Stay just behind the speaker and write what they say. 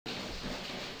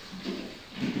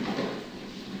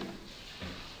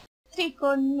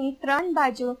ત્રિકોણની 3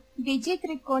 બાજુ બીજી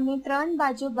ત્રિકોણની 3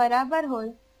 બાજુ બરાબર હોય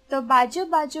તો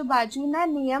બાજુના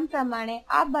નિયમ પ્રમાણે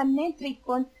આ બંને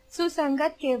ત્રિકોણ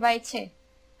સુસંગત કહેવાય છે.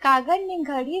 કાગળની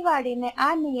ઘડી વાળીને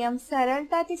આ નિયમ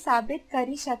સરળતાથી સાબિત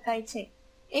કરી શકાય છે.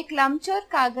 એક લંબચોર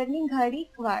કાગળની ઘડી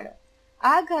વાળો.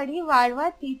 આ ઘડી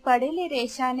વાળવાથી પડેલી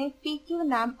રેખાને PQ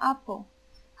નામ આપો.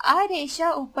 આ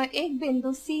રેખા ઉપર એક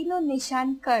બિંદુ C નું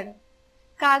નિશાન કરો.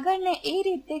 કાગળને એ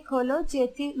રીતે ખોલો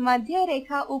જેથી મધ્ય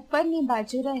રેખા ઉપરની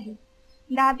બાજુ રહે.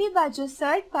 ડાબી બાજુ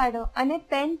શર્ટ પાડો અને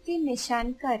પેનથી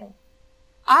નિશાન કરો.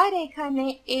 આ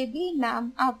રેખાને AB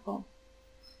નામ આપો.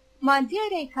 મધ્ય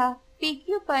રેખા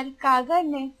PQ પર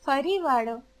કાગળને ફરી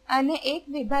વાળો અને એક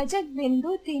વિભાજક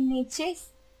બિંદુથી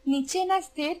નીચેના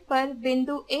સ્થિર પર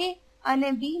બિંદુ A અને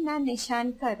B ના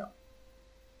નિશાન કરો.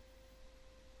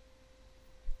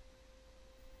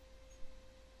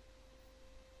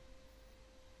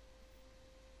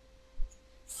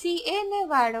 CA ને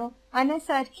વાળો અને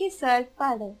સરખી શર્ટ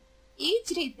પાડો. એ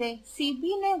જ રીતે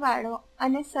CB ને વાળો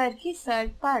અને સરખી શર્ટ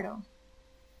પાડો.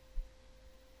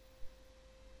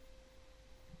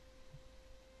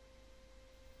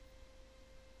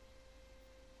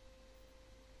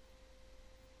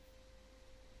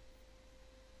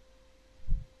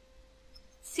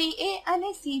 CA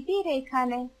અને CB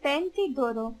રેખાને પેનથી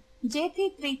દોરો જેથી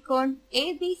ત્રિકોણ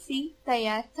ABC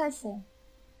તૈયાર થશે.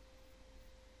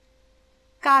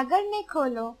 કાગળને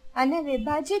ખોલો અને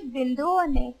વિભાજિત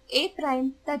બિંદુઓને A'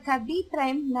 તથા B'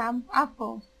 નામ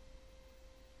આપો.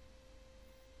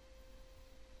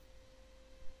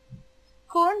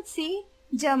 કોણ C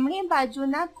જમણી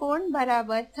બાજુના કોણ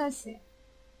બરાબર થશે.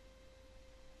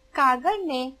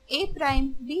 કાગળને A',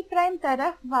 B'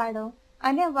 તરફ વાળો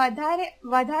અને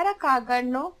વધારા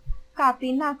કાગળનો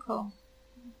કાપી નાખો.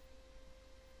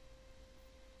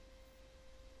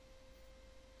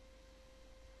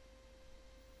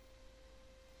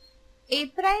 A'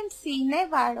 C ને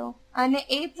વાળો અને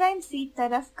A' C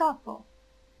તરફ કાપો.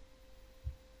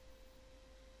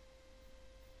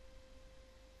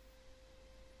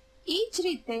 એ જ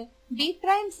રીતે B'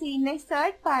 C ને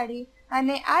શર્ટ પાડી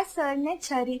અને આ શરને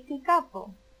છરીથી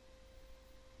કાપો.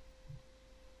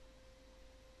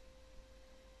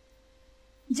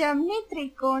 જમણી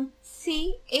ત્રિકોણ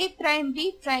CA',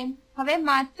 B' હવે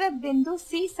માત્ર બિંદુ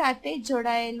C સાથે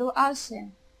જોડાયેલું આવશે.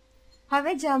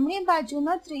 હવે જમણી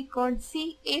બાજુનો ત્રિકોણ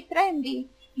CA', B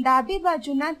ડાબી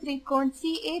બાજુના ત્રિકોણ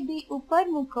CAB ઉપર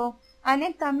મૂકો અને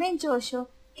તમે જોશો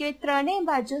કે ત્રણેય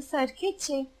બાજુ સરખી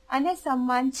છે અને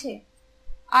સમાન છે.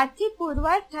 આથી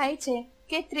પુરવાર થાય છે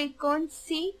કે ત્રિકોણ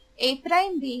CA',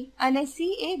 B અને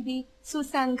CAB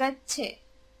સુસંગત છે.